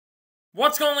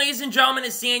What's going on, ladies and gentlemen?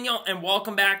 It's Daniel, and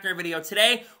welcome back to our video.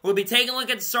 Today, we'll be taking a look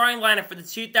at the starting lineup for the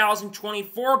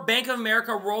 2024 Bank of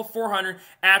America Roll 400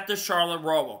 at the Charlotte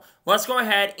ROVAL. Let's go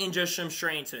ahead and just jump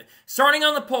straight into it. Starting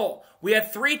on the pole, we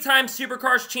have three-time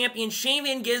Supercars champion Shane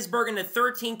Van Gisbergen in the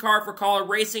 13 car for Kaulig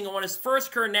Racing and won his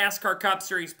first career NASCAR Cup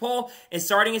Series pole. And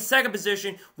starting in second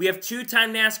position, we have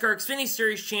two-time NASCAR Xfinity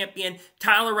Series champion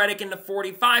Tyler Reddick in the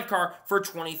 45 car for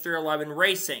 2311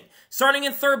 Racing. Starting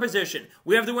in third position,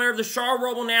 we have the winner of the Charlotte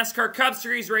ROVAL NASCAR Cup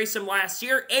Series race from last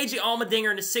year, AJ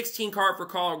Allmendinger in the 16 car for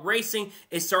Kaulig Racing.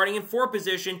 Is starting in fourth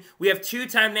position, we have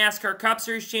two-time NASCAR Cup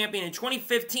Series champion and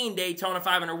 2015 Daytona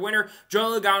 500 winner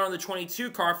Joe Logano in the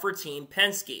 22 car for Team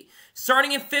Penske.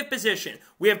 Starting in fifth position,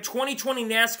 we have 2020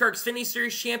 NASCAR Xfinity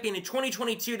Series champion and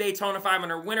 2022 Daytona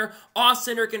 500 winner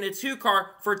Austin Cindric in the 2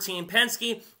 car for Team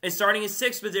Penske. And starting in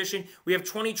sixth position, we have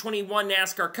 2021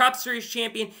 NASCAR Cup Series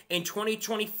champion and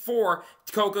 2024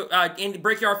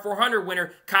 Brickyard 400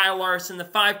 winner Kyle Larson in the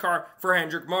 5 car for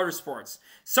Hendrick Motorsports.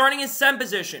 Starting in seventh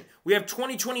position, we have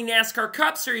 2020 NASCAR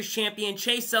Cup Series champion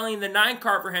Chase Elliott in the 9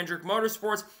 car for Hendrick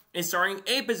Motorsports. And starting in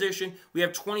 8th position, we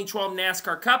have 2012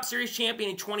 NASCAR Cup Series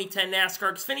champion and 2010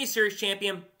 NASCAR Xfinity Series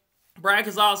champion Brad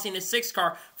Keselowski in the 6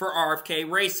 car for RFK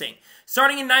Racing.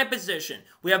 Starting in 9th position,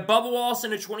 we have Bubba Wallace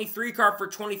in the 23 car for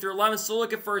 2311, still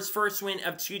looking for his first win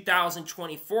of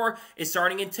 2024. Is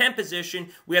starting in 10th position,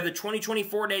 we have the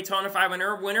 2024 Daytona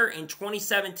 500 winner and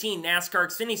 2017 NASCAR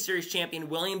Xfinity Series champion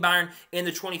William Byron in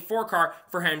the 24 car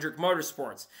for Hendrick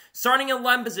Motorsports. Starting in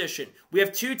 11th position, we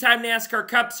have two-time NASCAR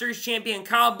Cup Series champion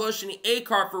Kyle Busch in the 8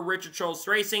 car for Richard Childress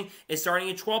Racing. Is starting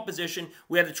in 12th position,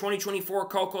 we have the 2024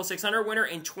 Coco 600 winner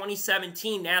and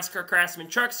 2017 NASCAR Craftsman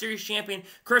Truck Series champion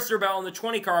Christopher Bell in the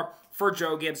 20 car for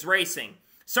Joe Gibbs Racing.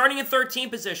 Starting in 13th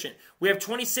position, we have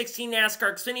 2016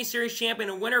 NASCAR Xfinity Series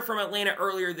champion and winner from Atlanta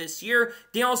earlier this year,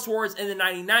 Daniel Suarez in the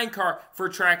 99 car for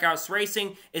Trackhouse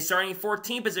Racing. Is starting in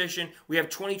 14th position, we have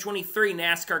 2023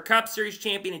 NASCAR Cup Series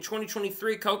champion and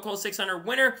 2023 Coco 600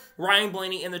 winner Ryan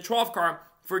Blaney in the 12 car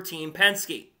for Team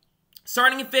Penske.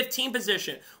 Starting in 15th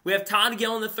position, we have Todd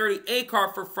Gill in the 38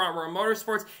 car for Front Row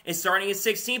Motorsports. And starting in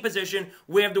 16th position,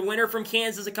 we have the winner from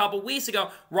Kansas a couple weeks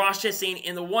ago, Ross Chastain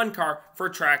in the 1 car for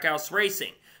Trackhouse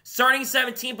Racing. Starting in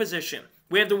 17th position,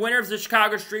 we have the winner of the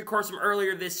Chicago Street Course from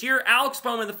earlier this year, Alex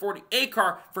Bowman in the 48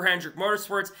 car for Hendrick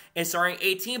Motorsports. And starting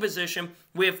 18th position,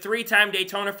 we have three-time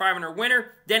Daytona 500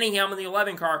 winner, Denny Hamlin in the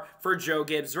 11 car for Joe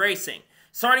Gibbs Racing.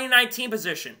 Starting in 19th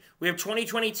position, we have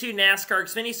 2022 NASCAR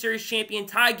Xfinity Series champion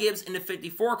Ty Gibbs in the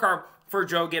 54 car for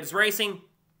Joe Gibbs Racing.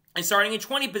 And starting in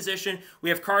 20th position, we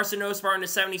have Carson Osbar in the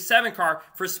 77 car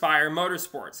for Spire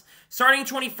Motorsports. Starting in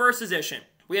 21st position,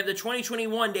 we have the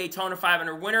 2021 Daytona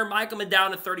 500 winner, Michael McDowell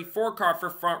in the 34 car for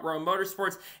Front Row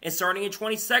Motorsports. And starting in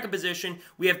 22nd position,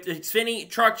 we have the Xfinity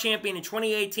Truck Champion and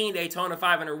 2018 Daytona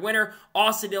 500 winner,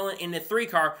 Austin Dillon in the 3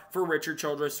 car for Richard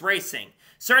Childress Racing.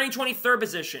 Starting 23rd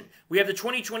position, we have the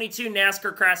 2022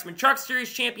 NASCAR Craftsman Truck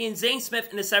Series champion Zane Smith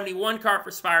in the 71 car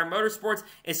for Spire Motorsports.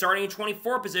 And starting in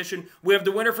 24th position, we have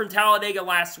the winner from Talladega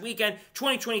last weekend,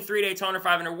 2023 Daytona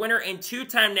 500 winner and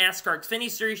two-time NASCAR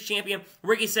Xfinity Series champion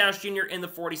Ricky Stenhouse Jr. in the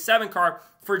 47 car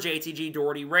for JTG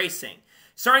Doherty Racing.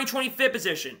 Starting 25th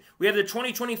position, we have the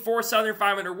 2024 Southern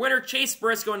 500 winner, Chase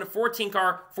Briscoe in the 14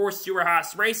 car for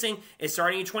Stewart-Haas Racing. And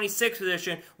starting in 26th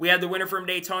position, we have the winner from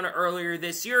Daytona earlier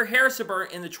this year, Harrison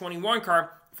Burton in the 21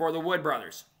 car for the Wood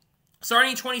Brothers.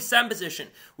 Starting in 27th position,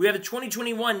 we have the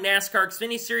 2021 NASCAR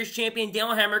Xfinity Series champion Dale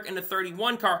Hemrick in the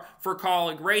 31 car for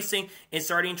Kaulig Racing. And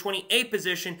starting in 28th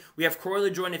position, we have Corey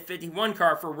LaJoie in the 51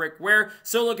 car for Rick Ware,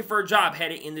 still looking for a job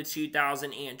headed into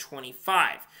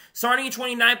 2025. Starting in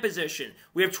 29th position,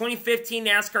 we have 2015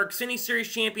 NASCAR Xfinity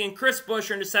Series champion Chris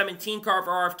Buescher in the 17 car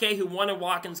for RFK, who won at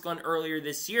Watkins Glen earlier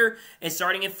this year. And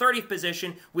starting in 30th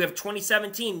position, we have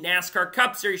 2017 NASCAR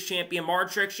Cup Series champion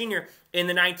Mark Truex Jr. in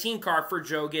the 19 car for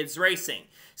Joe Gibbs Racing.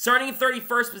 Starting in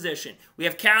 31st position, we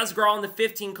have Kaz Grall in the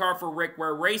 15 car for Rick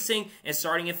Ware Racing. And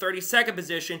starting in 32nd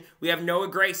position, we have Noah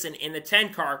Gragson in the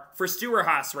 10 car for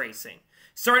Stewart-Haas Racing.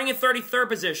 Starting in 33rd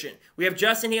position, we have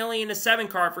Justin Haley in the 7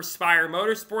 car for Spire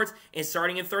Motorsports. And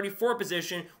starting in 34th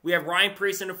position, we have Ryan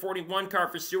Preece in the 41 car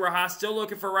for Stewart-Haas, still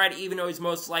looking for a ride, even though he's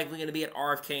most likely going to be at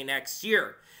RFK next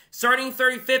year. Starting in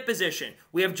 35th position,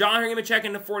 we have John Nemechek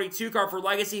in the 42 car for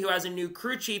Legacy, who has a new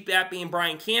crew chief, that being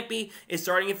Brian Campy. And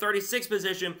starting in 36th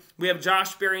position, we have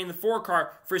Josh Berry in the 4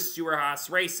 car for Stewart-Haas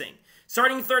Racing.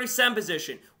 Starting in 37th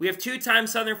position, we have two-time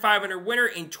Southern 500 winner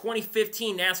in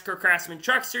 2015 NASCAR Craftsman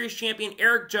Truck Series champion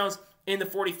Eric Jones in the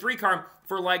 43 car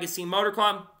for Legacy Motor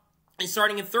Club. And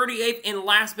starting in 38th and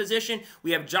last position,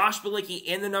 we have Josh Bilicki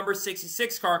in the number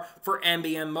 66 car for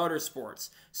MBM Motorsports.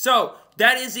 So,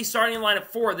 that is the starting lineup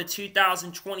for the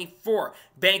 2024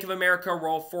 Bank of America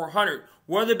ROVAL 400.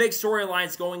 What are the big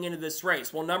storylines going into this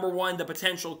race? Well, number one, the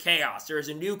potential chaos. There is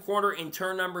a new corner in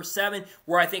turn number 7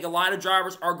 where I think a lot of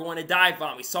drivers are going to dive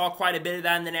on. We saw quite a bit of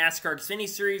that in the NASCAR Xfinity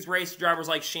Series race. Drivers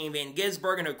like Shane Van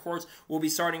Gisbergen, of course, will be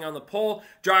starting on the pole.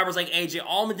 Drivers like AJ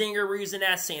Allmendinger were using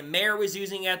that. Sam Mayer was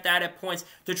using that at points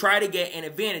to try to get an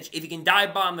advantage. If you can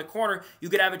dive bomb the corner, you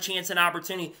could have a chance and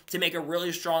opportunity to make a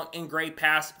really strong and great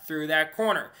pass through that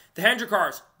corner. The Hendrick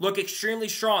cars look extremely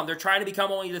strong. They're trying to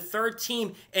become only the 3rd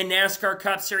team in NASCAR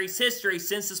Cup Series history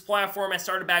since this platform has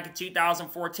started back in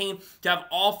 2014 to have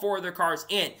all 4 of their cars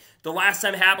in. The last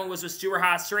time it happened was with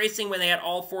Stewart-Haas Racing when they had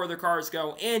all 4 of their cars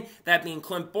go in, that being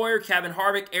Clint Bowyer, Kevin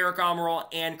Harvick, Eric Almirola,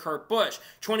 and Kurt Busch.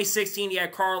 2016, you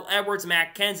had Carl Edwards,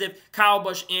 Matt Kenseth, Kyle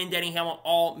Busch, and Denny Hamlin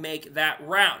all make that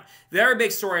round. There are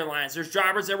big storylines. There's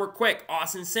drivers that were quick.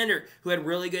 Austin Cindric, who had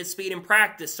really good speed in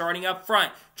practice, starting up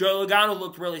front. Joey Logano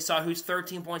looked really solid, who's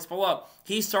 13 points below.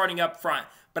 He's starting up front.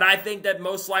 But I think that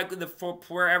most likely,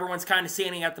 where everyone's kind of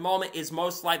standing at the moment, is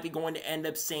most likely going to end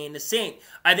up staying the same.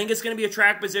 I think it's going to be a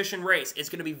track position race. It's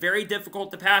going to be very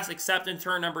difficult to pass, except in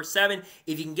turn number 7.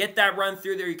 If you can get that run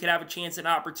through there, you could have a chance and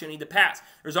opportunity to pass.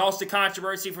 There's also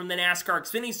controversy from the NASCAR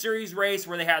Xfinity Series race,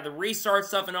 where they had the restart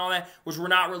stuff and all that, which we're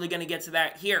not really going to get to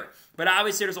that here. But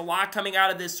obviously, there's a lot coming out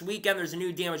of this weekend. There's a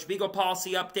new damaged vehicle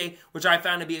policy update, which I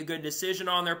found to be a good decision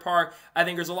on their part. I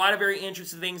think there's a lot of very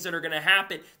interesting things that are going to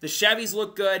happen. The Chevys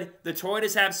look good. The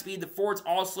Toyotas have speed. The Fords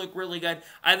also look really good.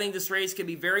 I think this race could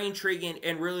be very intriguing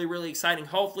and really, really exciting,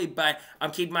 hopefully, but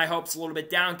I'm keeping my hopes a little bit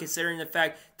down considering the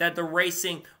fact that the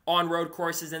racing on road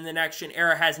courses in the next-gen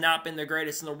era has not been the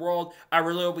greatest in the world. I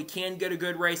really hope we can get a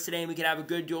good race today and we can have a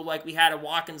good duel like we had at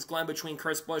Watkins Glen between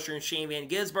Chris Buescher and Shane Van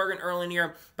Gisbergen early in the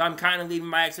year, but I'm kind of leaving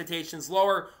my expectations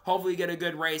lower. Hopefully we get a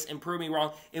good race and prove me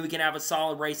wrong, and we can have a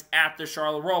solid race at the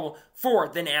Charlotte ROVAL for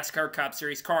the NASCAR Cup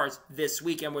Series cars this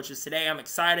weekend, which is today. I'm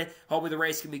excited. Hopefully the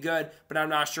race can be good, but I'm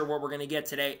not sure what we're going to get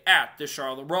today at the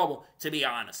Charlotte ROVAL, to be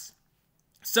honest.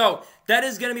 So, that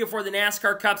is going to be it for the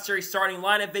NASCAR Cup Series starting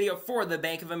lineup video for the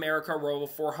Bank of America ROVAL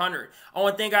 400. I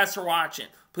want to thank you guys for watching.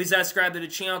 Please subscribe to the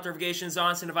channel, notifications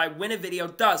on, so if I win a video,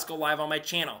 it does go live on my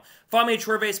channel. Follow me on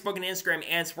Twitter, Facebook, and Instagram,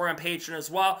 and support on Patreon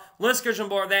as well. Link description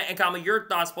below that, and comment your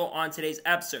thoughts below on today's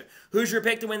episode. Who's your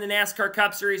pick to win the NASCAR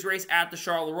Cup Series race at the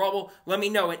Charlotte ROVAL? Let me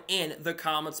know it in the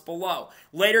comments below.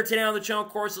 Later today on the channel, of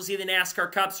course, you'll see the NASCAR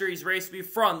Cup Series race be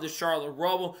from the Charlotte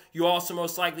ROVAL. You also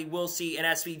most likely will see an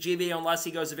SVG video unless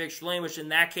he goes to victory lane, which in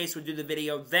that case would do the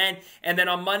video then. And then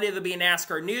on Monday, there'll be a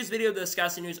NASCAR news video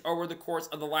discussing news over the course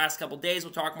of the last couple days.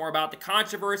 We'll talk more about the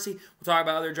controversy. We'll talk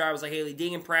about other drivers like Hailie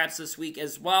Deegan perhaps this week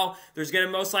as well. There's going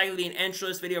to most likely be an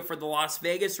entry video for the Las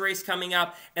Vegas race coming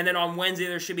up. And then on Wednesday,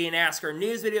 there should be a NASCAR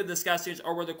news video discussing news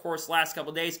over the course of the last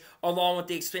couple days, along with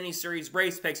the Xfinity Series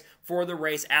race picks for the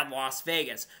race at Las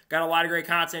Vegas. Got a lot of great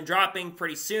content dropping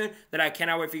pretty soon that I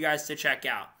cannot wait for you guys to check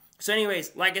out. So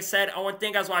anyways, like I said, I want to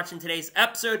thank you guys for watching today's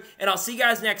episode, and I'll see you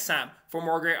guys next time for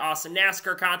more great, awesome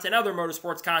NASCAR content, other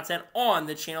motorsports content on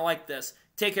the channel like this.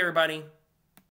 Take care, everybody.